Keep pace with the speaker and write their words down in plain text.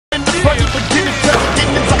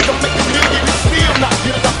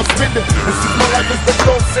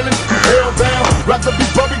sinning, hell down. Rather be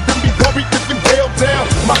buried than be buried if you held down.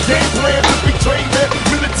 My game plan to betray that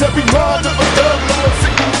military mind of a thug lord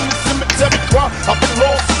sitting in the cemetery crying. I've been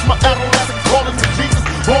lost since my adolescence, calling to Jesus,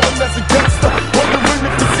 rolling as a gangster, wondering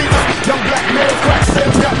if you see this young black man crack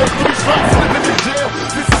sales, got no 3 strikes, living in jail.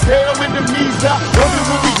 This is hell, enemies out, wondering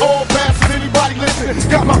when we all pass. Is anybody listening?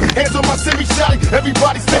 Got my hands on my semi-shotty,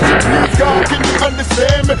 everybody's thinking, please God, can you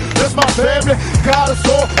understand me? That's my family, got us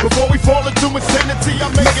all. Before we fall into insanity, I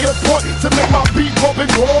make it a point to make my beat bump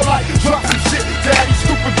and roll like drop some shit.